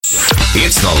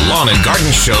It's the Lawn and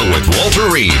Garden Show with Walter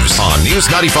Reeves on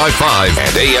News 95.5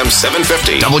 and AM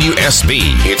 750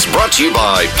 WSB. It's brought to you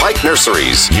by Pike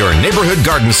Nurseries, your neighborhood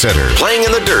garden center, playing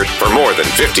in the dirt for more than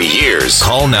 50 years.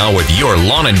 Call now with your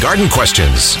lawn and garden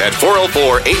questions at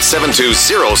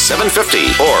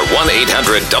 404-872-0750 or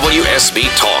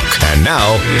 1-800-WSB-TALK. And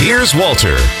now, here's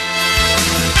Walter.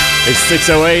 It's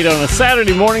 6:08 on a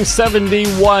Saturday morning,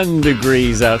 71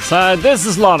 degrees outside. This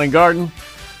is Lawn and Garden.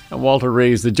 I'm Walter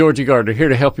Reeves, the Georgia Gardener, here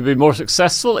to help you be more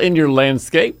successful in your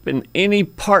landscape in any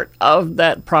part of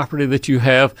that property that you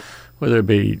have, whether it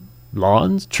be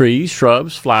lawns, trees,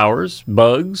 shrubs, flowers,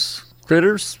 bugs,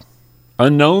 critters,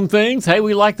 unknown things. Hey,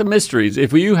 we like the mysteries.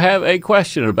 If you have a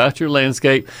question about your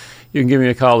landscape, you can give me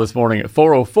a call this morning at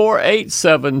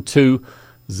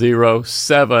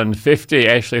 404-872-0750.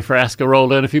 Ashley Frasca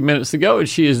rolled in a few minutes ago, and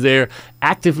she is there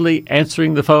actively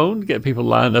answering the phone to get people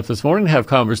lined up this morning to have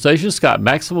conversations. Scott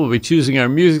Maxwell will be choosing our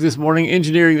music this morning,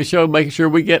 engineering the show, making sure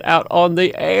we get out on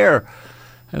the air.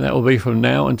 And that will be from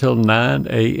now until 9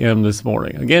 a.m. this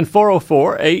morning. Again,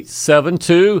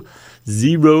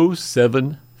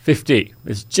 404-872-0750.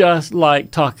 It's just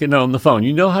like talking on the phone.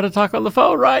 You know how to talk on the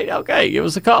phone, right? Okay, give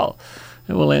us a call,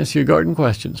 and we'll answer your garden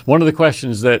questions. One of the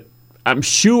questions that I'm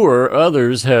sure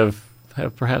others have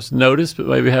perhaps noticed, but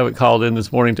maybe haven't called in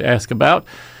this morning to ask about,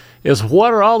 is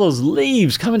what are all those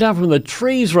leaves coming down from the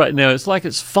trees right now? It's like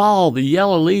it's fall. The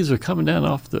yellow leaves are coming down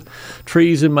off the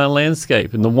trees in my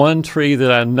landscape. And the one tree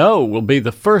that I know will be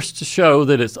the first to show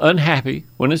that it's unhappy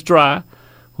when it's dry,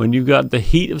 when you've got the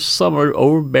heat of summer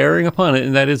overbearing upon it,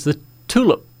 and that is the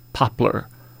tulip poplar.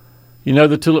 You know,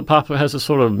 the tulip poplar has a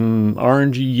sort of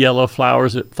orangey yellow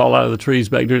flowers that fall out of the trees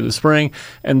back during the spring,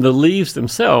 and the leaves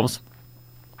themselves,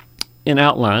 in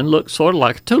outline, look sort of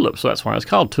like a tulip, so that's why it's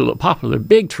called tulip poplar. They're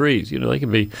big trees. You know, they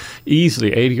can be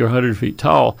easily 80 or 100 feet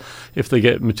tall if they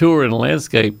get mature in a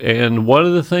landscape. And one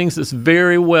of the things that's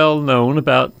very well known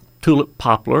about tulip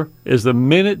poplar is the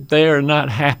minute they are not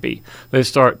happy, they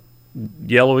start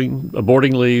yellowing,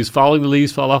 aborting leaves, falling, the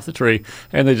leaves fall off the tree,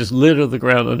 and they just litter the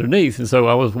ground underneath. And so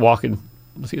I was walking,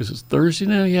 I think it was Thursday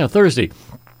now? Yeah, Thursday.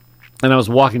 And I was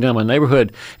walking down my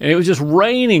neighborhood, and it was just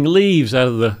raining leaves out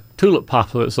of the tulip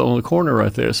poplar that's on the corner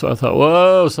right there. So I thought,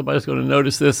 whoa, somebody's going to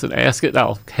notice this and ask it.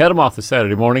 I'll head them off this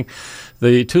Saturday morning.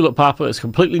 The tulip poplar is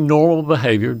completely normal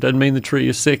behavior. Doesn't mean the tree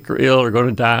is sick or ill or going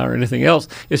to die or anything else.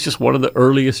 It's just one of the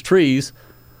earliest trees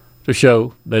to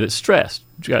show that it's stressed.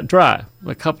 It got dry.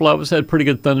 A couple of us had pretty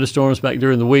good thunderstorms back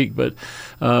during the week, but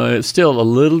it's still a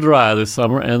little dry this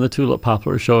summer, and the tulip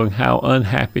poplar is showing how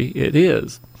unhappy it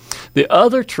is. The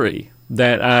other tree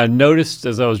that I noticed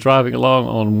as I was driving along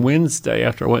on Wednesday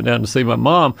after I went down to see my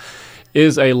mom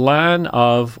is a line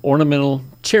of ornamental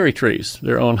cherry trees.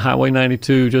 They're on Highway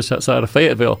 92 just outside of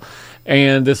Fayetteville.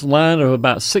 And this line of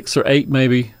about 6 or 8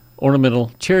 maybe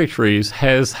ornamental cherry trees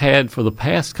has had for the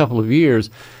past couple of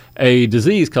years a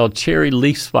disease called cherry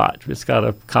leaf spot. It's got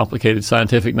a complicated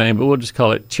scientific name, but we'll just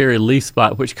call it cherry leaf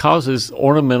spot, which causes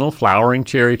ornamental flowering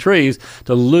cherry trees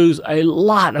to lose a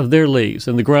lot of their leaves.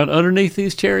 And the ground underneath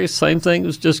these cherries, same thing,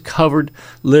 was just covered,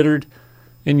 littered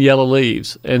in yellow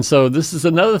leaves. And so this is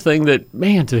another thing that,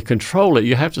 man, to control it,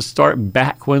 you have to start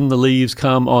back when the leaves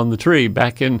come on the tree,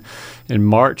 back in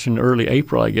March and early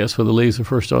April, I guess, when the leaves are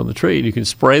first on the tree. And you can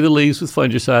spray the leaves with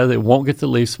fungicide. They won't get the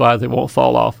leaf spot. They won't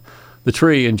fall off the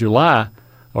tree in July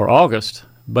or August,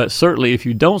 but certainly if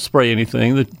you don't spray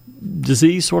anything, the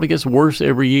disease sort of gets worse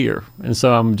every year. And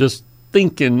so I'm just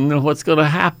thinking, what's going to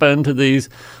happen to these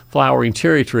flowering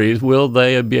cherry trees? Will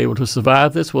they be able to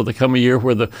survive this? Will there come a year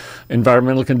where the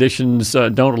environmental conditions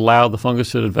don't allow the fungus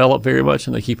to develop very much,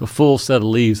 and they keep a full set of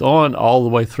leaves on all the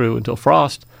way through until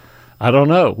frost? I don't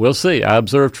know. We'll see. I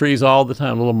observe trees all the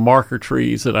time, little marker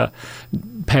trees that I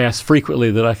pass frequently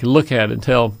that I can look at and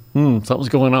tell, something's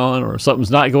going on or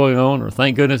something's not going on, or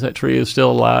thank goodness that tree is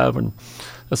still alive. And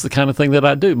that's the kind of thing that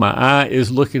I do. My eye is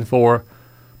looking for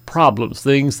problems,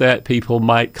 things that people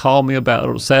might call me about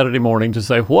on Saturday morning to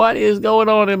say, what is going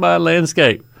on in my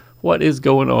landscape? What is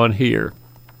going on here?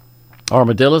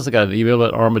 Armadillos. I got an email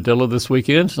about armadillo this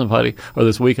weekend,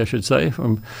 this week I should say,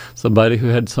 from somebody who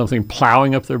had something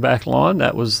plowing up their back lawn.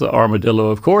 That was the armadillo,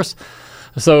 of course.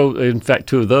 So, in fact,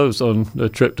 2 of those on the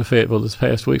trip to Fayetteville this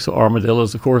past week. So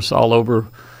armadillos, of course, all over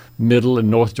middle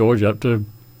and North Georgia, up to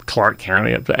Clark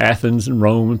County, up to Athens and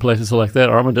Rome and places like that.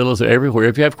 Armadillos are everywhere.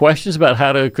 If you have questions about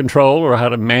how to control or how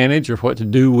to manage or what to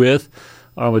do with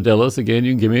armadillos, again,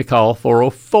 you can give me a call,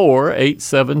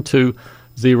 404-872-0750.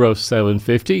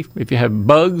 0750. If you have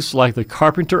bugs like the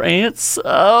carpenter ants,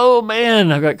 oh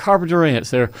man, I've got carpenter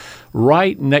ants. They're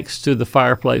right next to the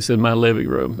fireplace in my living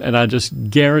room, and I just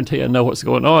guarantee I know what's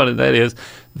going on, and that is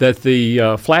that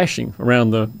the flashing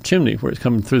around the chimney where it's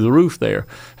coming through the roof there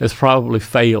has probably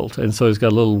failed, and so it's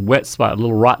got a little wet spot, a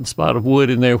little rotten spot of wood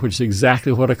in there, which is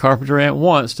exactly what a carpenter ant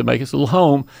wants to make its little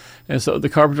home. And so the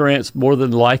carpenter ants more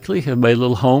than likely have made a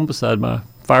little home beside my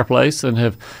fireplace and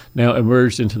have now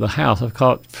emerged into the house. I've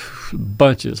caught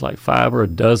bunches, like 5 or a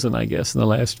dozen, I guess, in the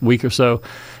last week or so.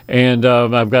 And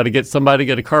I've got to get somebody,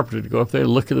 get a carpenter to go up there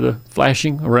and look at the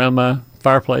flashing around my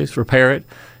fireplace, repair it,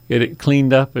 get it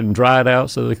cleaned up and dried out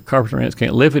so the carpenter ants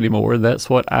can't live anymore. That's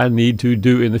what I need to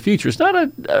do in the future. It's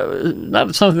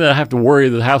not something that I have to worry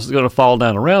that the house is going to fall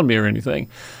down around me or anything,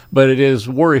 but it is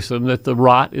worrisome that the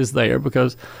rot is there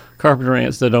because carpenter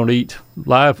ants that don't eat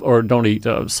live or don't eat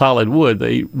solid wood,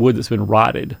 they eat wood that's been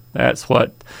rotted. That's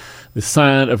what the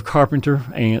sign of carpenter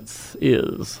ants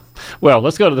is. Well,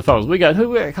 let's go to the phones. We got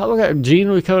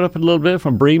Gene. We covered up a little bit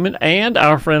from Bremen, and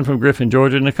our friend from Griffin,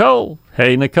 Georgia, Nicole.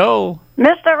 Hey, Nicole.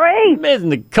 Mr. Reed. Ms.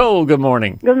 Nicole, good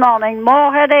morning. Good morning.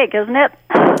 More headache, isn't it?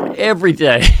 Every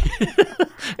day.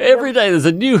 Every day there's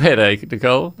a new headache,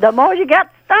 Nicole. The more you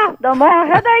get stuff, the more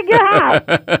headache you have.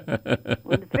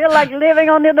 You feel like living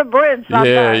under the bridge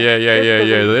sometimes. Yeah.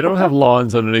 They don't have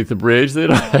lawns underneath the bridge. They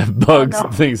don't have bugs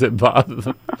and things that bother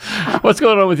them. What's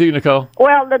going on with you, Nicole?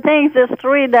 Well, the things, this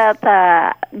tree that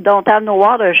don't have no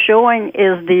water showing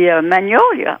is the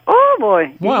magnolia. Oh,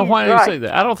 boy. Why do you say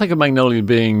that? I don't think of magnolia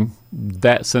being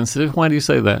that sensitive. Why do you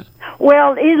say that?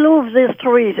 Well, he loses these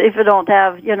trees if you don't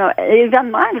have,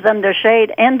 even mine's in the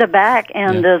shade in the back,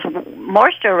 and there's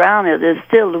moisture around it. It's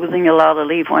still losing a lot of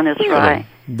leaf when it's dry.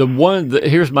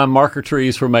 Here's my marker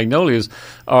trees for magnolias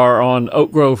are on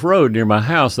Oak Grove Road near my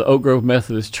house. The Oak Grove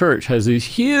Methodist Church has these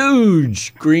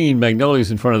huge green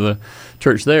magnolias in front of the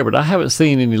church there, but I haven't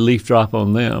seen any leaf drop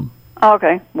on them.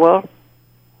 Okay, well,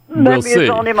 maybe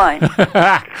it's only mine.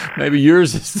 Maybe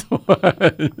yours is the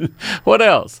one. What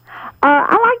else?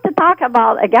 I like to talk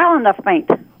about a gallon of paint.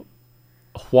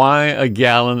 Why a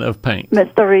gallon of paint?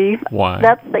 Mr. Reeve. Why?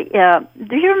 That's the.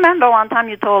 Do you remember one time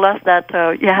you told us that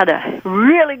you had a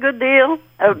really good deal?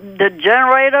 The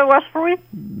generator was free?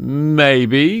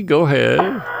 Maybe. Go ahead.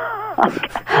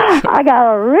 I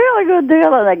got a really good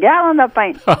deal on a gallon of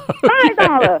paint.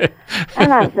 $5.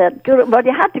 And I said, good, but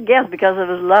you had to guess because it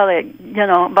was a lot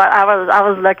of, but I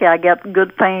was lucky I got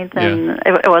good paint, and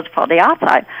it was for the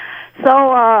outside. So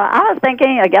I was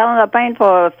thinking a gallon of paint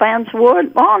for fence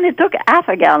wood only took half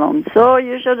a gallon. So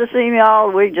you should have seen me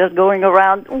all week just going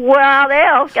around, what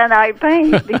else can I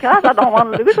paint? Because I don't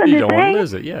want to lose anything. You don't want to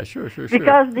lose it. Yeah, sure.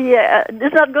 Because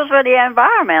this not good for the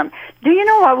environment. Do you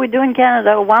know what we do in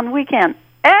Canada one weekend?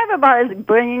 Everybody's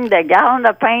bringing their gallon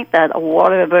of paint, that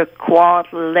whatever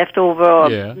quart leftover.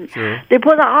 Yeah, sure. They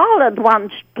put it all at one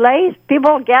place.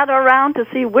 People gather around to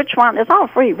see which one. It's all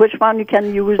free. Which one you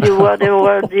can use, the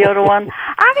other one.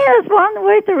 I mean, it's one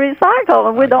way to recycle,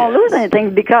 and we don't lose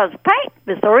anything because paint,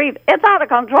 Mr. Reeve, it's out of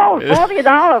control.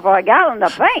 $40 for a gallon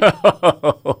of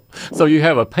paint. So you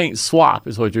have a paint swap,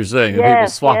 is what you're saying.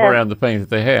 Yes, people swap around the paint that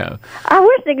they have. I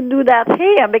wish they could do that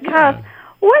here because... Yeah.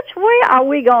 Which way are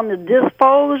we going to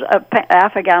dispose of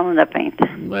half a gallon of paint?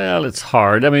 Well, it's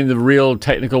hard. I mean, the real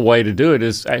technical way to do it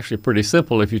is actually pretty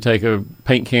simple. If you take a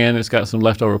paint can that's got some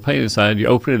leftover paint inside, you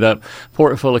open it up,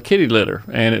 pour it full of kitty litter,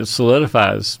 and it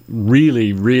solidifies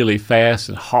really, really fast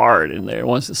and hard in there.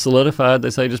 Once it's solidified,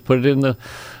 they say just put it in the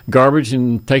garbage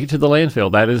and take it to the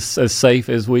landfill. That is as safe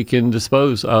as we can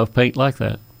dispose of paint like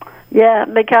that. Yeah,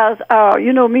 because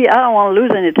you know me, I don't want to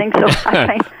lose anything, so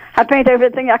I paint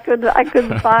everything I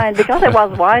could find because it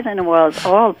was white and it was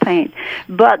all paint.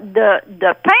 But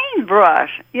the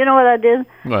paintbrush, you know what I did?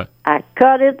 What? I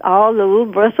cut it, all the little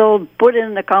bristles, put it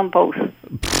in the compost.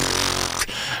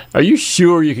 Are you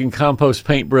sure you can compost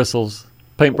paintbrush bristles?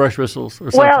 Or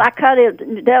well, I cut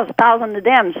it. There's 1,000 of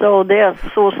them, so they're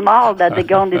so small that they're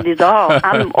going to dissolve.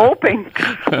 I'm hoping.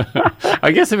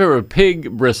 I guess if it were a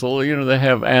pig bristle, they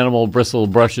have animal bristle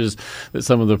brushes that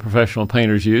some of the professional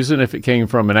painters use, and if it came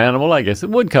from an animal, I guess it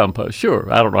would compost. Sure.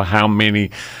 I don't know how many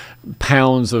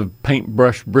pounds of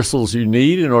paintbrush bristles you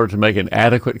need in order to make an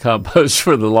adequate compost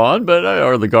for the lawn,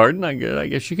 or the garden. I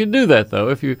guess you can do that, though,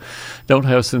 if you don't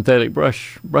have synthetic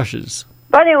brushes.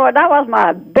 But anyway, that was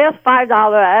my best $5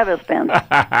 I ever spent. What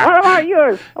about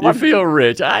yours? You feel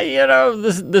rich.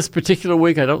 This particular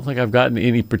week, I don't think I've gotten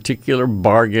any particular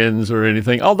bargains or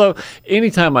anything. Although,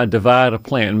 anytime I divide a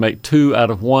plant and make 2 out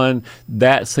of 1,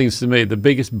 that seems to me the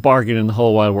biggest bargain in the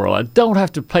whole wide world. I don't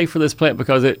have to pay for this plant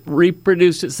because it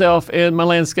reproduced itself in my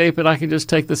landscape, and I can just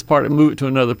take this part and move it to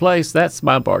another place. That's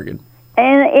my bargain.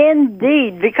 And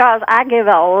indeed, because I give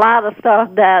a lot of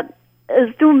stuff that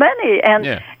is too many. And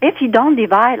if you don't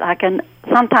divide, like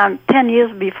sometime 10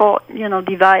 years before,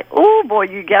 divide, oh boy,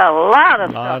 you get a lot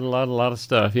of stuff. A lot of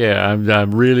stuff. Yeah, I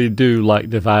really do like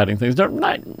dividing things.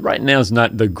 Right now is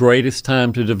not the greatest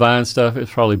time to divide stuff.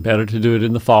 It's probably better to do it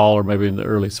in the fall or maybe in the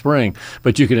early spring.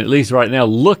 But you can at least right now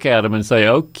look at them and say,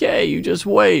 okay, you just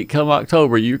wait. Come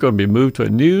October, you're going to be moved to a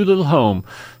new little home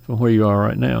from where you are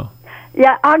right now.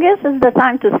 Yeah, August is the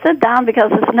time to sit down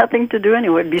because there's nothing to do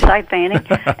anyway besides painting,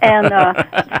 and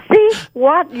see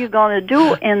what you're going to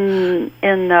do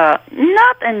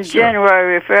not in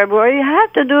January, February. You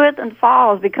have to do it in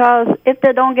fall because if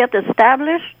they don't get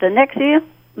established the next year,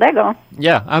 they're gone.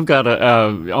 Yeah, I've got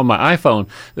on my iPhone,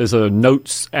 there's a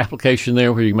notes application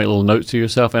there where you can make little notes to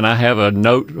yourself, and I have a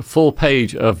full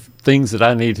page of things that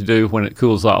I need to do when it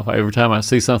cools off. Every time I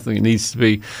see something that needs to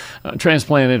be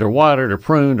transplanted or watered or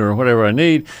pruned or whatever I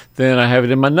need, then I have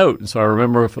it in my note. And so I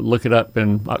remember if I look it up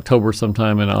in October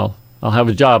sometime, and I'll have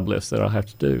a job list that I'll have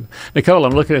to do. Nicole,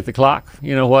 I'm looking at the clock.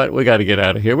 You know what? We got to get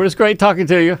out of here. But it's great talking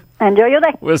to you. Enjoy your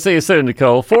day. We'll see you soon,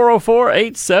 Nicole.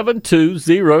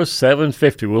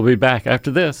 404-872-0750. We'll be back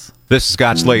after this. This is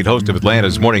Scott Slade, host of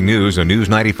Atlanta's Morning News on News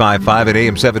 95.5 at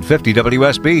AM 750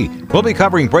 WSB. We'll be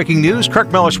covering breaking news,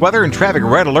 Kirk Mellish weather, and traffic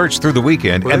red alerts through the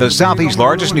weekend. And the Southeast's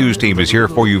largest news team is here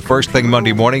for you first thing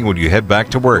Monday morning when you head back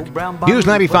to work. News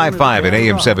 95.5 at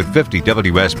AM 750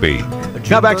 WSB.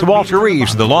 Now back to Walter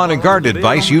Reeves, the lawn and garden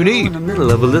advice you need. In the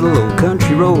middle of a little old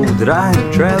country road that I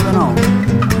am traveling on.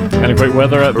 And a quick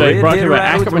weather update brought to you by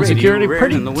Ackerman Security.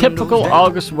 Pretty typical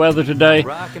August weather today.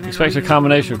 Expect a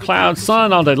combination of clouds,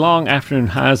 sun all day long, afternoon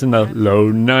highs in the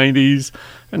low 90s,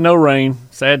 and no rain.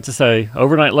 Sad to say.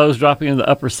 Overnight lows dropping in the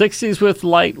upper 60s with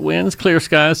light winds, clear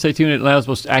skies. Stay tuned. Atlanta's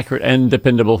most accurate and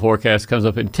dependable forecast comes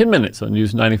up in 10 minutes on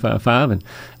News 95.5 and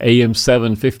AM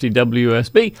 750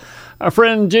 WSB. Our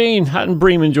friend Gene out in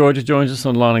Bremen, Georgia, joins us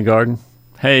on Lawn and Garden.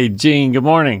 Hey, Gene, good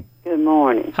morning. Good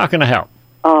morning. How can I help?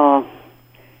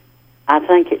 I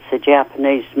think it's a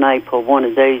Japanese maple, one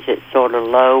of these that's sort of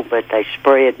low, but they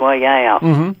spread way out.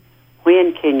 Mm-hmm.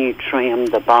 When can you trim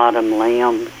the bottom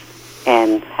limbs,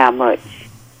 and how much,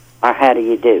 or how do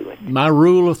you do it? My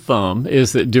rule of thumb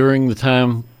is that during the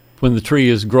time when the tree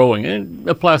is growing, and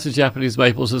it applies to Japanese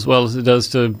maples as well as it does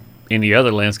to any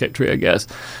other landscape tree, I guess.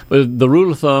 But the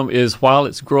rule of thumb is while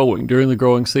it's growing, during the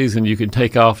growing season, you can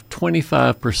take off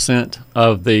 25%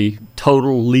 of the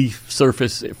total leaf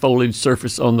surface, foliage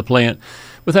surface on the plant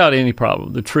without any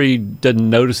problem. The tree doesn't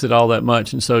notice it all that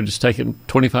much, and so just taking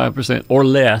 25% or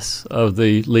less of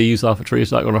the leaves off a tree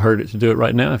is not going to hurt it to do it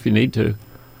right now if you need to.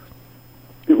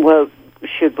 Well,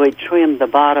 should we trim the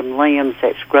bottom limbs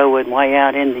that's growing way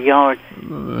out in the yard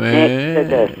next to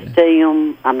the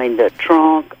stem, the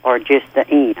trunk, or just the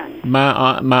end? My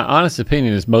honest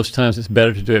opinion is most times it's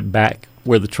better to do it back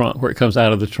where it comes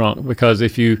out of the trunk, because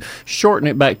if you shorten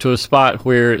it back to a spot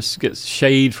where it gets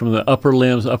shade from the upper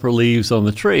limbs, upper leaves on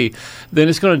the tree, then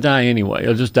it's going to die anyway.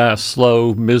 It'll just die a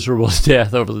slow, miserable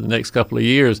death over the next couple of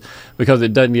years because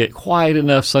it doesn't get quite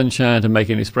enough sunshine to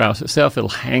make any sprouts itself. It'll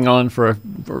hang on for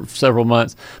several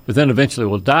months, but then eventually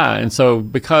will die. And so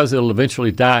because it'll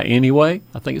eventually die anyway,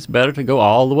 I think it's better to go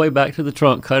all the way back to the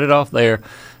trunk, cut it off there,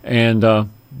 and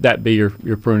that be your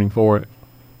pruning for it.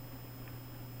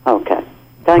 Okay.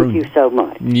 Thank you so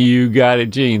much. You got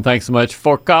it, Gene. Thanks so much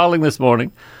for calling this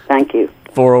morning. Thank you.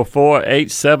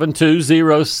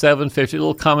 404-872-0750. A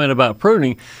little comment about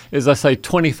pruning is I say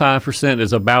 25%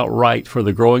 is about right for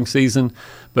the growing season.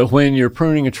 But when you're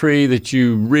pruning a tree that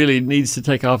you really needs to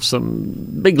take off some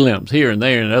big limbs here and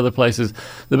there and other places,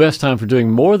 the best time for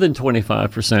doing more than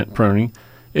 25% pruning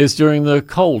is during the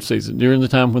cold season, during the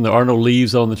time when there are no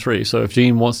leaves on the tree. So if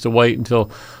Gene wants to wait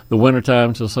until the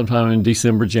wintertime, until sometime in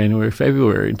December, January,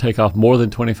 February, and take off more than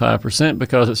 25%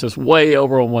 because it's just way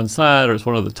over on one side, or it's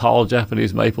one of the tall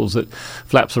Japanese maples that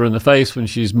flaps her in the face when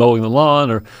she's mowing the lawn,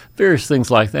 or various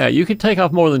things like that, you could take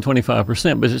off more than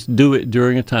 25%, but just do it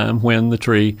during a time when the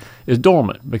tree is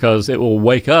dormant, because it will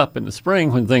wake up in the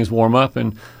spring when things warm up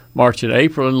in March and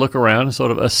April and look around and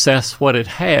sort of assess what it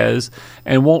has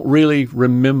and won't really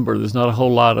remember. There's not a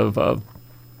whole lot of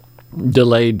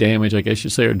delayed damage, I guess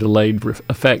you'd say, or delayed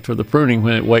effect for the pruning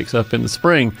when it wakes up in the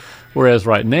spring. Whereas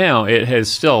right now, it has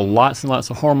still lots and lots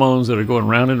of hormones that are going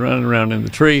round and round and round in the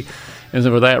tree. And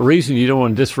so for that reason, you don't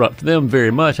want to disrupt them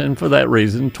very much. And for that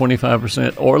reason,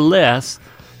 25% or less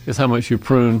is how much you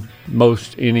prune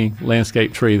most any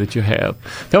landscape tree that you have.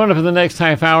 Coming up in the next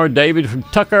half hour, David from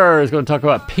Tucker is going to talk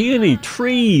about peony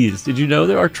trees. Did you know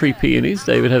there are tree peonies?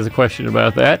 David has a question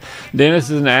about that. Dennis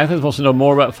is in Athens, wants to know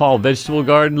more about fall vegetable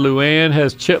garden. Luann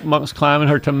has chipmunks climbing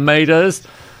her tomatoes.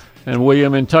 And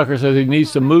William in Tucker says he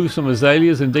needs to move some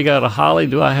azaleas and dig out a holly.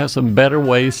 Do I have some better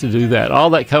ways to do that?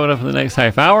 All that coming up in the next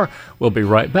half hour. We'll be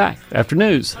right back after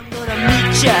news. I'm gonna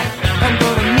meet ya. I'm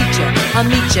gonna meet ya. I'll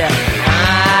meet ya.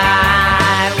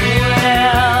 I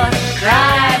will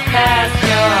drive past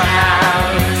your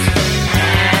house.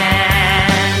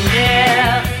 And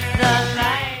if the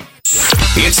lights...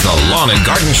 It's the Lawn and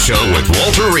Garden Show with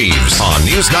Walter Reeves on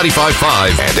News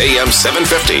 95.5 and AM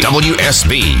 750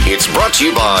 WSB. It's brought to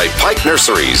you by Pike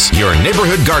Nurseries, your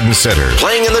neighborhood garden center,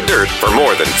 playing in the dirt for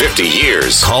more than 50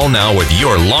 years. Call now with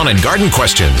your lawn and garden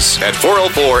questions at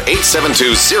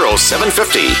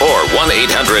 404-872-0750 or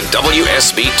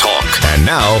 1-800-WSB-TALK. And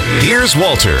now, here's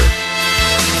Walter.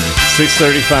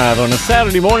 6:35 on a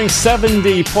Saturday morning,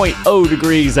 70.0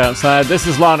 degrees outside. This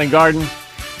is Lawn and Garden.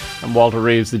 I'm Walter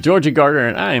Reeves, the Georgia Gardener,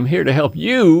 and I am here to help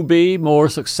you be more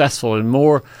successful and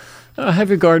more have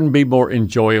your garden be more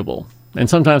enjoyable. And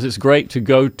sometimes it's great to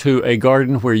go to a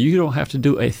garden where you don't have to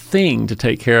do a thing to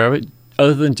take care of it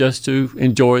other than just to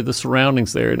enjoy the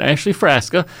surroundings there. And Ashley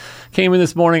Frasca came in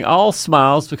this morning all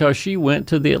smiles because she went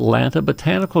to the Atlanta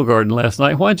Botanical Garden last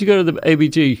night. Why'd you go to the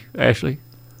ABG, Ashley?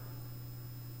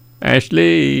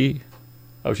 Ashley...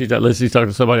 Oh, she's not listening. She's talking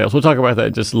to somebody else. We'll talk about that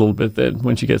in just a little bit then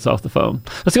when she gets off the phone.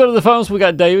 Let's go to the phones. We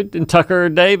got David and Tucker.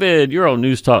 David, you're on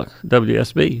News Talk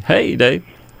WSB. Hey, Dave.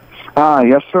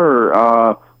 Yes,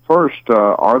 sir. First,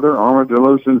 are there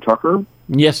armadillos in Tucker?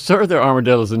 Yes, sir, there are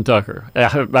armadillos in Tucker.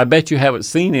 I bet you haven't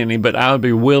seen any, but I would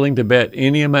be willing to bet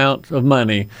any amount of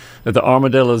money that the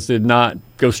armadillos did not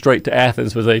go straight to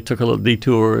Athens, but they took a little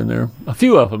detour, and there are a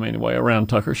few of them anyway around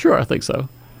Tucker. Sure, I think so.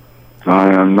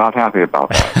 I am not happy about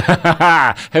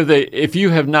that. If you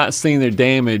have not seen their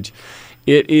damage,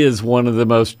 it is one of the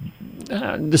most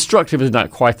destructive is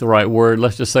not quite the right word.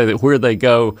 Let's just say that where they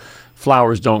go,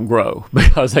 flowers don't grow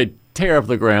because they tear up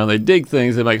the ground, they dig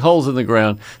things, they make holes in the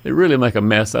ground, they really make a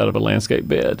mess out of a landscape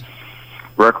bed.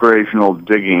 Recreational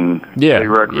digging. Yeah. They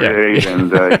recreate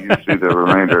and you see the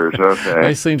remainders. Okay.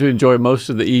 They seem to enjoy most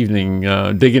of the evening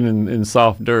digging in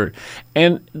soft dirt.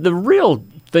 And the real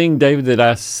thing, David, that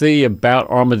I see about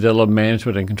armadillo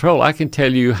management and control, I can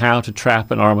tell you how to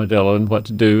trap an armadillo and what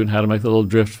to do and how to make the little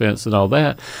drift fence and all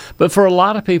that. But for a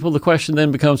lot of people, the question then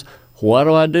becomes, what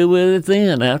do I do with it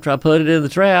then? After I put it in the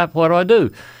trap, what do I do?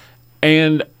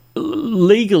 And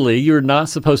legally, you're not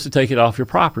supposed to take it off your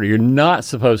property. You're not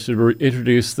supposed to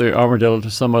introduce the armadillo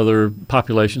to some other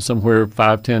population somewhere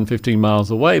 5, 10, 15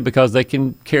 miles away because they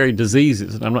can carry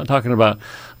diseases. And I'm not talking about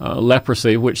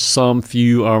leprosy, which some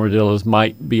few armadillos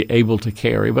might be able to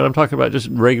carry, but I'm talking about just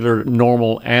regular,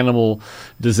 normal animal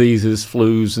diseases,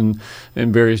 flus, and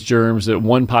various germs that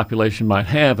one population might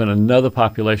have and another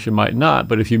population might not.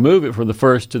 But if you move it from the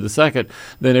first to the second,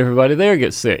 then everybody there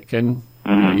gets sick, and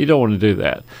you don't want to do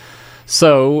that.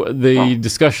 So the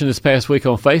discussion this past week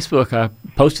on Facebook, I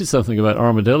posted something about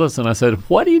armadillos, and I said,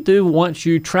 what do you do once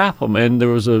you trap them? And there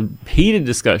was a heated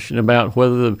discussion about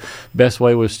whether the best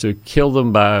way was to kill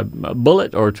them by a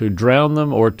bullet or to drown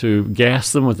them or to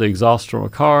gas them with the exhaust from a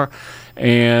car.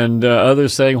 And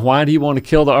others saying, why do you want to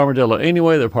kill the armadillo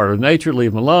anyway? They're part of nature,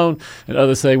 leave them alone. And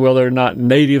others say, well, they're not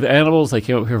native animals. They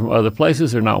came up here from other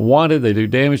places. They're not wanted. They do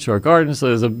damage to our gardens. So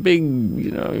there's a big,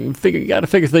 you got to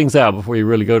figure things out before you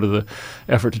really go to the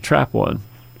effort to trap one.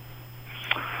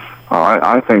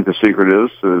 I think the secret is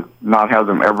to not have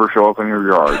them ever show up in your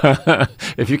yard.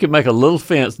 If you can make a little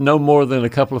fence no more than a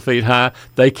couple of feet high,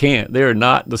 they can't. They're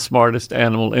not the smartest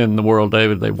animal in the world,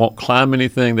 David. They won't climb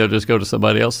anything. They'll just go to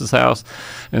somebody else's house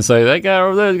and say, that guy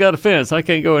over there's got a fence. I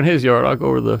can't go in his yard. I'll go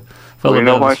over the fellow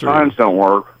down the street. You know why signs don't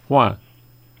work? Why?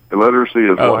 Illiteracy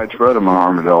is widespread among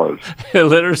armadillos.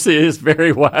 Illiteracy is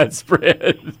very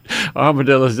widespread.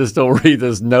 Armadillos just don't read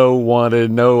this no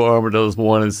wanted, no armadillos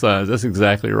wanted signs. That's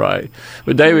exactly right.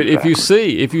 But David, if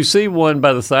you see one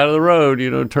by the side of the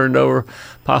road, turned over,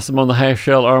 possum on the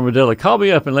half-shell armadillo, call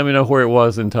me up and let me know where it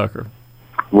was in Tucker.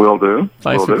 Will do.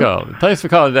 Thanks for calling. Thanks for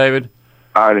calling, David.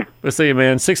 All righty. We'll see you,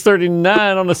 man.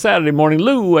 6:39 on a Saturday morning.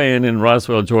 Luann in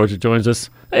Roswell, Georgia joins us.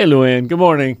 Hey, Luann. Good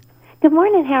morning. Good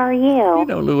morning. How are you? You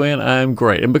know, Luann, I'm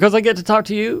great. And because I get to talk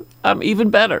to you, I'm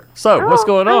even better. So, what's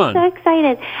going on? I'm so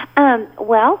excited.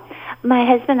 Well, my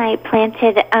husband and I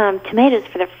planted tomatoes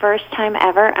for the first time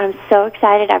ever. I'm so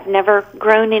excited. I've never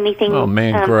grown anything. Oh,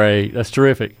 man, great. That's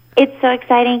terrific. It's so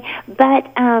exciting. But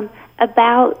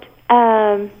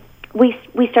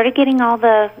we started getting all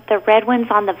the red ones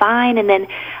on the vine, and then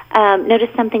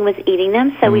noticed something was eating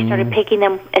them, so we started picking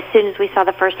them as soon as we saw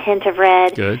the first hint of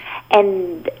red. Good.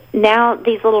 And now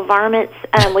these little varmints,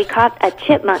 we caught a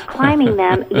chipmunk climbing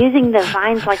them, using the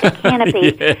vines like a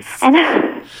canopy. Yes.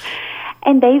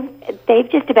 And they've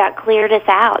just about cleared us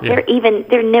out. Yeah.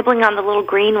 They're nibbling on the little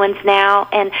green ones now,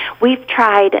 and we've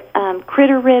tried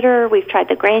Critter Ritter, we've tried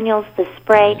the granules, the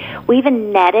spray, we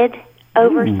even netted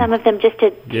over some of them just to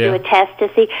do a test to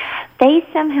see. They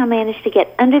somehow managed to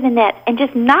get under the net and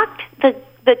just knocked the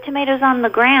tomatoes on the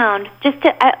ground, just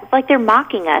to like they're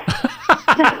mocking us.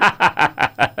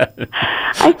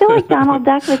 I feel like Donald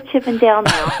Duck with Chip and Dale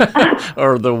now.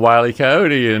 Or the Wile E.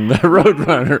 Coyote and the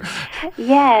Roadrunner.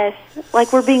 Yes,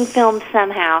 like we're being filmed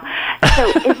somehow. So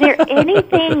is there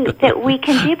anything that we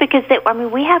can do? Because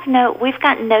we've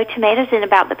gotten no tomatoes in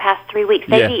about the past 3 weeks.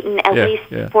 They've eaten at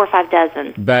least 4 or 5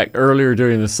 dozen. Back earlier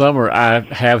during the summer, I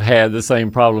have had the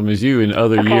same problem as you in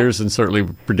other years, and certainly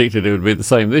predicted it would be the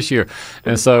same this year.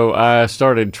 And so I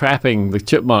started trapping the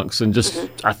chipmunks, and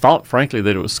I thought, frankly,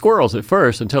 that it was squirrels at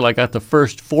first, until I got the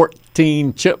first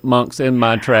 14 chipmunks in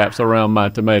my traps around my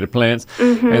tomato plants.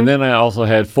 And then I also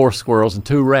had 4 squirrels and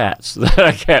 2 rats that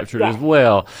I captured as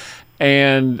well.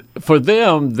 And for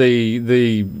them,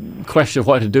 the question of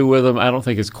what to do with them, I don't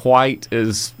think is quite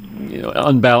as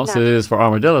unbalanced as it is for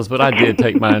armadillos. But I did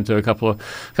take mine to a couple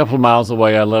of miles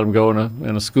away. I let them go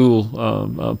in a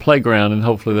school playground, and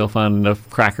hopefully they'll find enough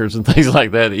crackers and things like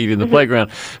that to eat in the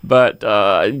playground. But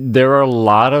there are a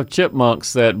lot of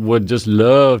chipmunks that would just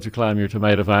love to climb your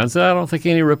tomato vines. And I don't think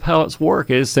any repellents work.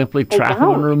 It is simply trap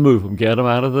them and remove them, get them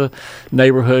out of the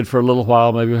neighborhood for a little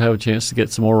while. Maybe we'll have a chance to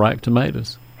get some more ripe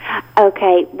tomatoes.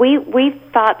 Okay, we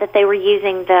thought that they were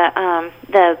using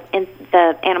the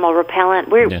animal repellent.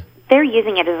 They're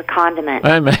using it as a condiment.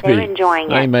 They're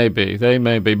enjoying it. They may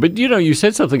be. But you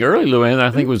said something early, Luann, I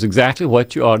think was exactly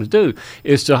what you ought to do,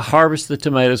 is to harvest the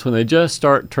tomatoes when they just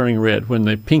start turning red, when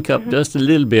they pink up just a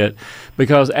little bit,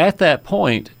 because at that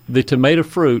point, the tomato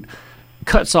fruit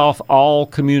cuts off all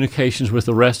communications with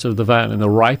the rest of the vine, and the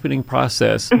ripening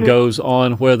process goes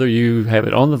on whether you have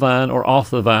it on the vine or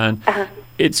off the vine.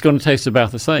 It's going to taste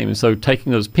about the same. And so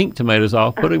taking those pink tomatoes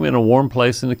off, putting them in a warm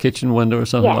place in the kitchen window or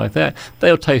something like that,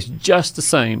 they'll taste just the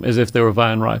same as if they were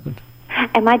vine ripened.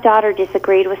 And my daughter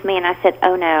disagreed with me, and I said,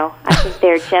 "Oh no, I think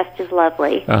they're just as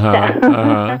lovely." All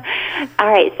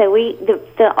right, so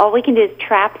all we can do is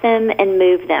trap them and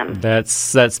move them.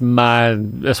 That's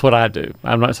what I do.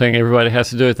 I'm not saying everybody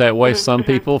has to do it that way. Some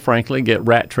people, frankly, get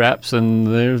rat traps, and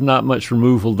there's not much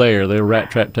removal there. Their rat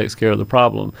trap takes care of the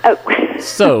problem.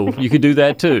 So you could do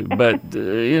that too, but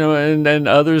and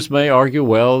others may argue,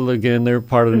 well, again, they're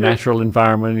part of the natural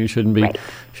environment. You shouldn't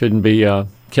be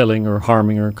killing or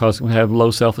harming or causing them to have low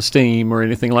self-esteem or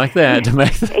anything like that to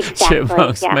make the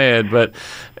chipmunks mad. But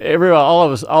all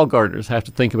of us, all gardeners, have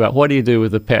to think about, what do you do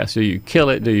with the pest? Do you kill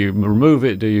it? Do you remove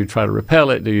it? Do you try to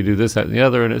repel it? Do you do this, that, and the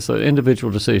other? And it's an individual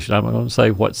decision. I'm going to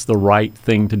say what's the right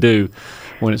thing to do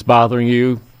when it's bothering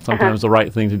you. Sometimes the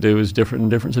right thing to do is different in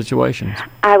different situations.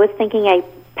 I was thinking a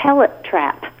pellet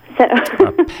trap.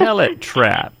 A pellet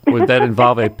trap. Would that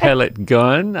involve a pellet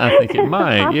gun? I think it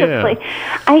might, Possibly.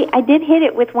 I did hit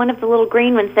it with one of the little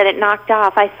green ones that it knocked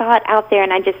off. I saw it out there,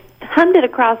 and I just hummed it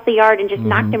across the yard and just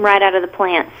knocked him right out of the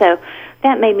plant. So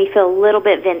that made me feel a little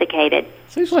bit vindicated.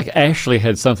 Seems like Ashley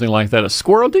had something like that. A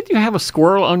squirrel? Did you have a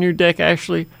squirrel on your deck,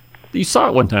 Ashley? You saw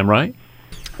it one time, right?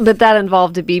 But that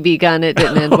involved a BB gun. It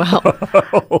didn't end well.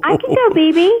 I can go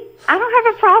BB. I don't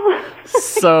have a problem.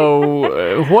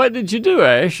 So what did you do,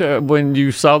 Ash, when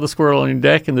you saw the squirrel on your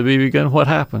deck and the BB gun? What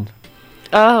happened?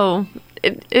 Oh,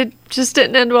 it just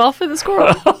didn't end well for the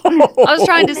squirrel. I was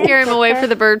trying to scare him away for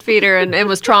the bird feeder and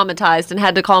was traumatized and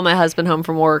had to call my husband home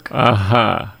from work. We're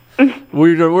not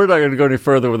going to go any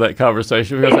further with that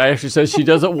conversation because Ashley says she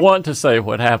doesn't want to say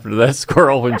what happened to that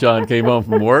squirrel when John came home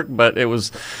from work, but it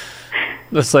was...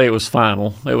 Let's say it was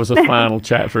final. It was a final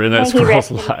chapter in that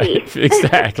squirrel's life.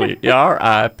 Exactly.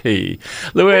 R.I.P.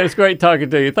 Luann, it's great talking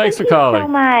to you. Thanks for calling. Thank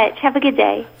you so much. Have a good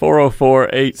day.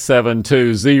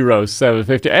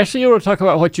 404-872-0750. Ashley, you want to talk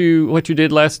about what you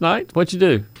did last night? What'd you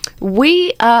do?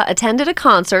 We attended a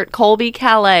concert, Colby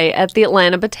Calais, at the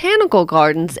Atlanta Botanical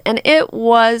Gardens, and it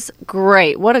was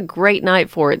great. What a great night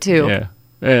for it, too. Yeah.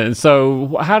 And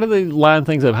so how do they line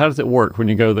things up? How does it work when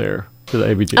you go there? to the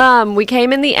ABG? We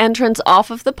came in the entrance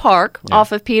off of the park,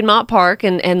 off of Piedmont Park,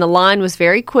 and the line was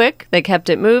very quick. They kept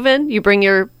it moving. You bring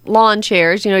your lawn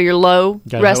chairs, your low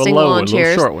resting lawn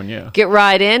chairs. Short one, yeah. Get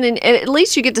right in, and at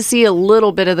least you get to see a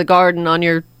little bit of the garden on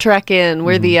your trek in,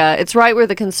 where it's right where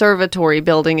the conservatory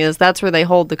building is. That's where they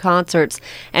hold the concerts,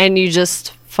 and you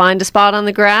just find a spot on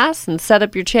the grass and set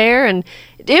up your chair, and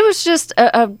it was just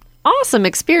a awesome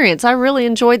experience. I really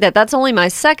enjoyed that. That's only my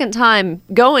second time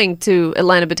going to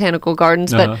Atlanta Botanical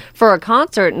Gardens, but for a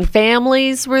concert, and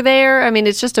families were there. I mean,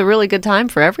 it's just a really good time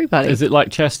for everybody. Is it like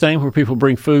Chastain where people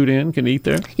bring food in, can eat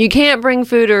there? You can't bring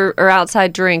food or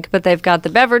outside drink, but they've got the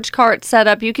beverage cart set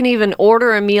up. You can even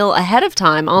order a meal ahead of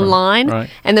time online,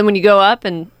 and then when you go up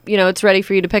and it's ready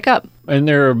for you to pick up. And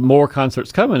there are more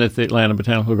concerts coming at the Atlanta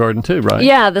Botanical Garden too, right?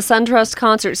 Yeah, the SunTrust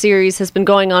concert series has been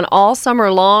going on all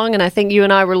summer long, and I think you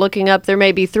and I were looking up, there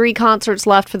may be 3 concerts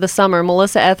left for the summer.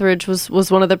 Melissa Etheridge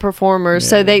was one of the performers,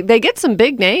 so they get some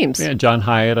big names. Yeah, John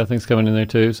Hyatt, I think, is coming in there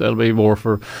too, so that'll be more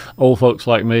for old folks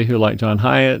like me who like John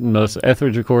Hyatt, and Melissa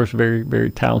Etheridge, of course, very,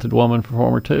 very talented woman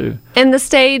performer too. And the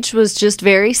stage was just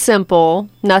very simple,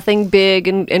 nothing big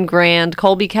and grand.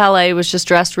 Colby Calais was just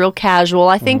dressed real casual.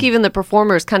 I think even the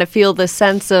performers kind of feel this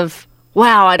sense of,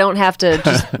 wow, I don't have to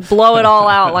just blow it all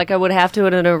out like I would have to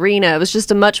in an arena. It was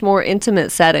just a much more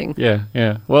intimate setting.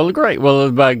 Yeah. Well, great.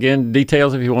 Well, again,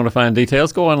 details, if you want to find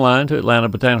details, go online to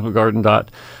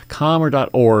atlantabotanicalgarden.com or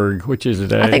 .org, which is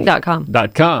it? I think .com.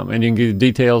 .com, and you can get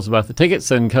details about the tickets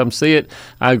and come see it.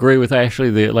 I agree with Ashley.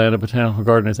 The Atlanta Botanical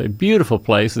Garden is a beautiful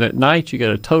place, and at night you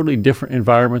get a totally different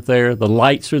environment there. The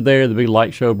lights are there, the big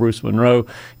light show, Bruce Monroe. You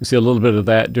can see a little bit of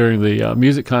that during the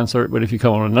music concert, but if you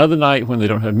come on another night when they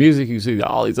don't have music, you see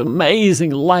all these amazing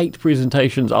light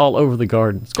presentations all over the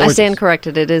garden. I stand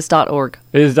corrected. It is .org.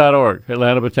 It is .org.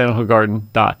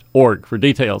 AtlantaBotanicalGarden.org for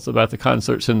details about the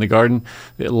concerts in the garden.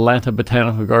 The Atlanta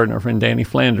Botanical Garden, our friend Danny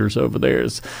Flanders over there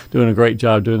is doing a great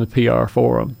job doing the PR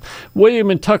for them.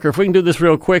 William and Tucker, if we can do this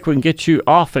real quick, we can get you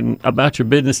off and about your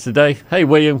business today. Hey,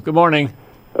 William, good morning.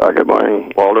 Good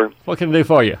morning, Walter. What can I do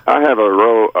for you? I have a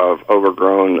row of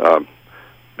overgrown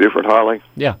Buford holly.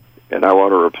 Yeah. And I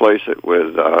want to replace it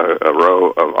with a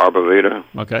row of Arbor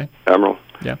Okay. Emerald.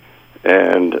 Yeah.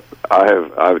 And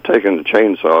I've taken the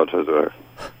chainsaw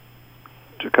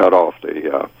to cut off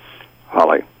the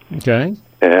holly. Okay.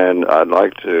 And I'd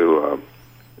like to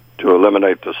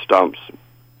eliminate the stumps.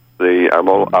 I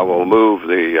will move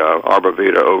the Arbor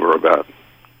Vitae over about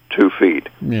 2 feet.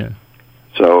 Yeah.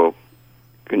 So,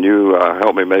 can you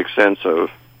help me make sense of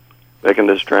making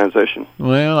this transition?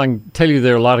 Well, I can tell you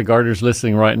there are a lot of gardeners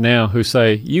listening right now who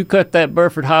say, you cut that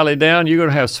Burford holly down, you're going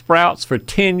to have sprouts for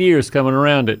 10 years coming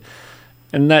around it.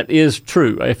 And that is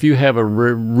true. If you have a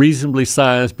reasonably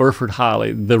sized Burford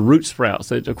holly, the root sprouts,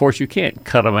 of course you can't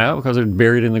cut them out because they're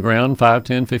buried in the ground 5,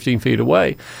 10, 15 feet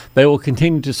away. They will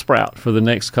continue to sprout for the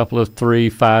next couple of 3,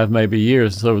 5, maybe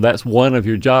years. So that's one of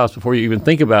your jobs before you even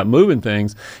think about moving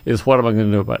things is what am I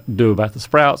going to do about the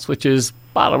sprouts, which is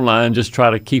bottom line, just try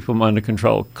to keep them under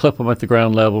control. Clip them at the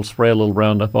ground level, spray a little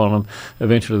Roundup on them.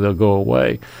 Eventually they'll go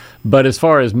away. But as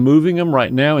far as moving them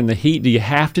right now in the heat, do you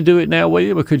have to do it now,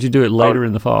 William, or could you do it later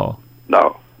in the fall?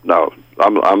 No.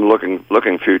 I'm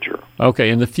looking future. Okay,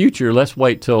 in the future, let's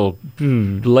wait till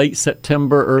late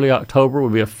September, early October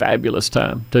would be a fabulous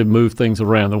time to move things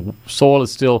around. The soil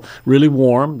is still really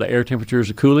warm. The air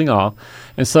temperatures are cooling off.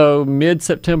 And so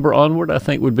mid-September onward, I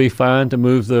think, would be fine to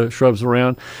move the shrubs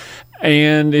around.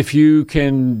 And if you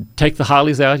can take the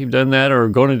hollies out, you've done that or are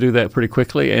going to do that pretty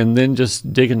quickly, and then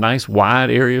just dig a nice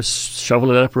wide area, shovel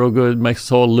it up real good, make the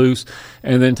soil loose,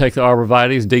 and then take the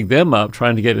arborvitaes, dig them up,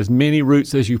 trying to get as many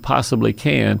roots as you possibly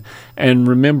can, and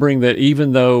remembering that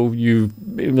even though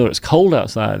it's cold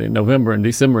outside in November and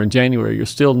December and January, you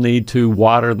still need to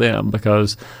water them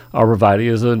because arborvitae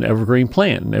is an evergreen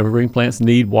plant. And evergreen plants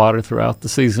need water throughout the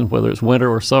season, whether it's winter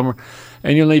or summer.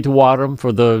 And you'll need to water them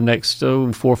for the next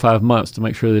 4 or 5 months to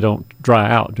make sure they don't dry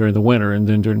out during the winter and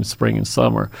then during the spring and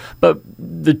summer. But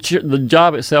the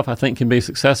job itself, I think, can be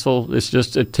successful. It's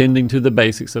just attending to the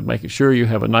basics of making sure you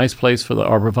have a nice place for the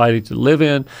arborvitae to live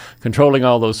in, controlling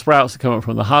all those sprouts that come up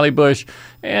from the holly bush,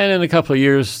 and in a couple of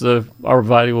years, the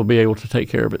arborvitae will be able to take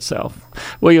care of itself.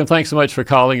 William, thanks so much for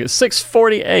calling. It's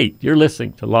 6:48. You're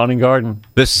listening to Lawn and Garden.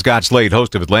 This is Scott Slade,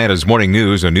 host of Atlanta's Morning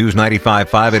News on News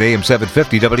 95.5 at AM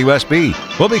 750 WSB.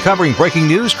 We'll be covering breaking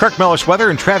news, Kirk Mellish weather,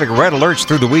 and traffic red alerts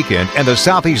through the weekend. And the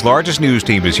Southeast's largest news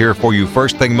team is here for you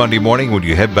first thing Monday morning when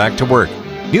you head back to work.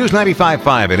 News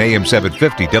 95.5 and AM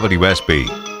 750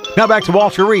 WSB. Now back to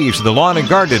Walter Reeves, the lawn and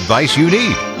garden advice you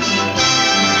need.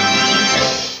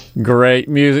 Great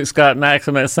music, Scott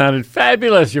Maxim. That sounded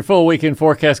fabulous. Your full weekend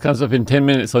forecast comes up in 10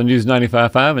 minutes on News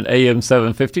 95.5 and AM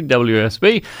 750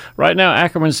 WSB. Right now,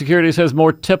 Ackerman Securities has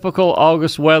more typical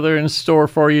August weather in store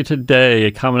for you today.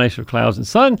 A combination of clouds and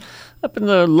sun. Up in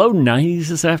the low 90s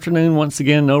this afternoon. Once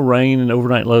again, no rain, and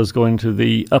overnight lows going to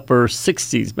the upper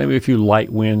 60s. Maybe a few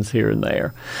light winds here and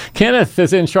there. Kenneth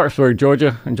is in Sharpsburg,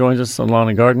 Georgia, and joins us on Lawn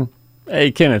and Garden.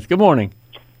 Hey, Kenneth, good morning.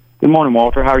 Good morning,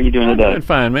 Walter. How are you doing today? Good,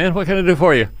 fine, man. What can I do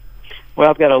for you? Well,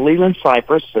 I've got a Leland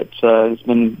cypress that's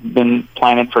been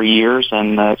planted for years,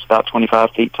 and it's about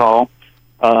 25 feet tall.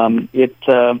 It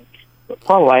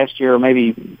probably last year, or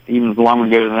maybe even longer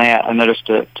ago than that, I noticed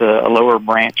a lower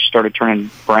branch started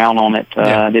turning brown on it.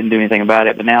 I didn't do anything about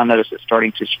it, but now I noticed it's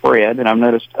starting to spread, and I've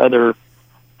noticed other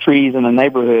trees in the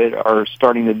neighborhood are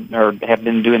starting to, or have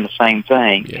been doing the same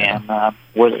thing. And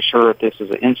wasn't sure if this is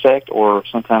an insect or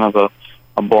some kind of a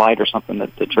blight or something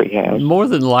that the tree has. More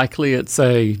than likely, it's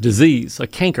a disease, a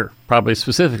canker, probably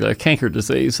specifically a canker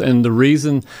disease. And the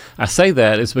reason I say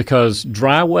that is because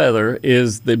dry weather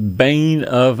is the bane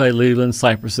of a Leland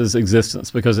cypress's existence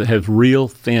because it has real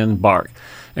thin bark.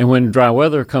 And when dry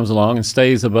weather comes along and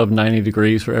stays above 90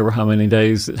 degrees for ever how many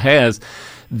days it has,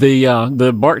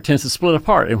 the bark tends to split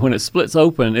apart, and when it splits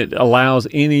open, it allows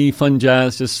any fungi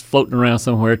just floating around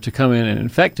somewhere to come in and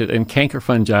infect it. And canker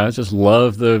fungi just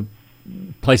love the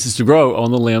places to grow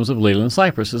on the limbs of Leland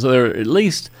cypresses. So there are at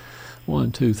least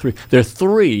there are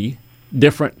three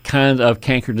different kinds of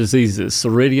canker diseases: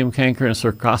 Ceridium canker and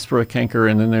Cercospora canker,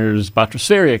 and then there's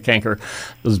Botrosphaeria canker.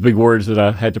 Those big words that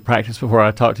I had to practice before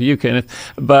I talked to you,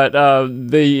 Kenneth. But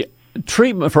the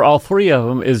treatment for all three of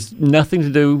them is nothing to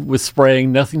do with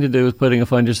spraying, nothing to do with putting a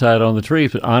fungicide on the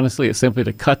trees, but honestly, it's simply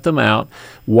to cut them out,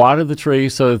 water the tree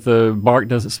so that the bark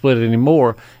doesn't split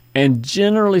anymore, and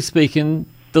generally speaking,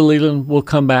 the Leland will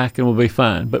come back and will be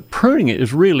fine. But pruning it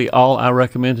is really all I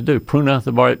recommend to do. Prune out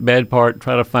the bad part,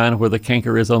 try to find where the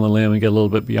canker is on the limb and get a little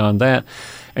bit beyond that,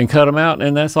 and cut them out,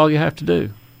 and that's all you have to do.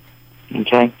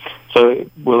 Okay. So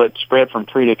will it spread from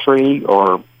tree to tree,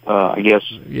 or I guess?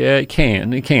 Yeah, it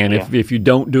can. It can. Yeah. If you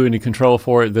don't do any control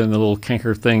for it, then the little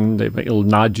canker thing, they make little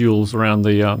nodules around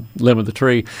the limb of the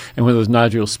tree, and when those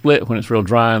nodules split, when it's real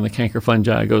dry and the canker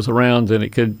fungi goes around, then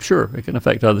it can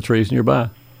affect other trees nearby.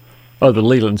 Other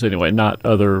Lelands anyway, not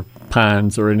other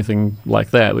pines or anything like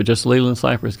that, but just Leland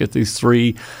cypress get these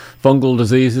three fungal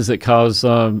diseases that cause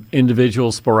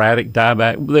individual sporadic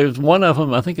dieback. There's one of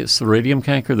them, I think it's Ceridium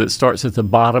canker, that starts at the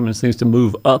bottom and seems to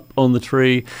move up on the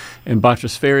tree, and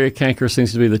Botrosphaeria canker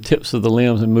seems to be the tips of the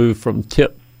limbs and move from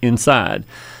tip inside.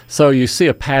 So you see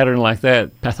a pattern like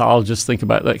that. Pathologists think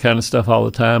about that kind of stuff all the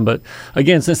time. But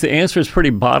again, since the answer is pretty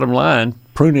bottom line,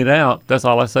 prune it out. That's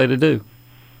all I say to do.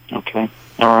 Okay.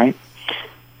 All right.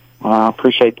 Well, I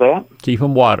appreciate that. Keep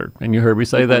them watered. And you heard me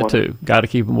say that too. Got to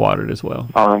keep them watered as well.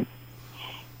 All right.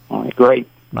 All right. Great.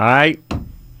 All right.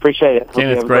 Appreciate it.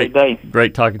 Kenneth, great day.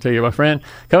 Great talking to you, my friend.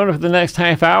 Coming up for the next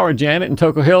half hour, Janet in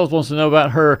Toco Hills wants to know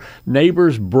about her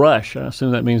neighbor's brush. I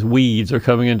assume that means weeds are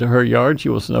coming into her yard. She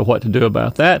wants to know what to do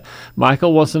about that.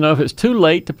 Michael wants to know if it's too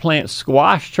late to plant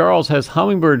squash. Charles has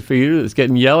hummingbird feeder that's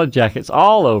getting yellow jackets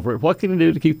all over it. What can he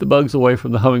do to keep the bugs away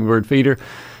from the hummingbird feeder?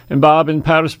 And Bob in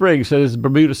Powder Springs says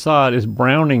Bermuda sod is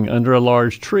browning under a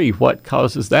large tree. What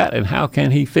causes that, and how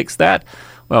can he fix that?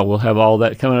 Well, we'll have all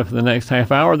that coming up in the next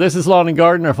half hour. This is Lawn and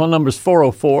Garden. Our phone number is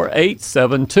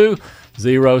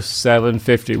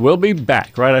 404-872-0750. We'll be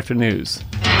back right after news.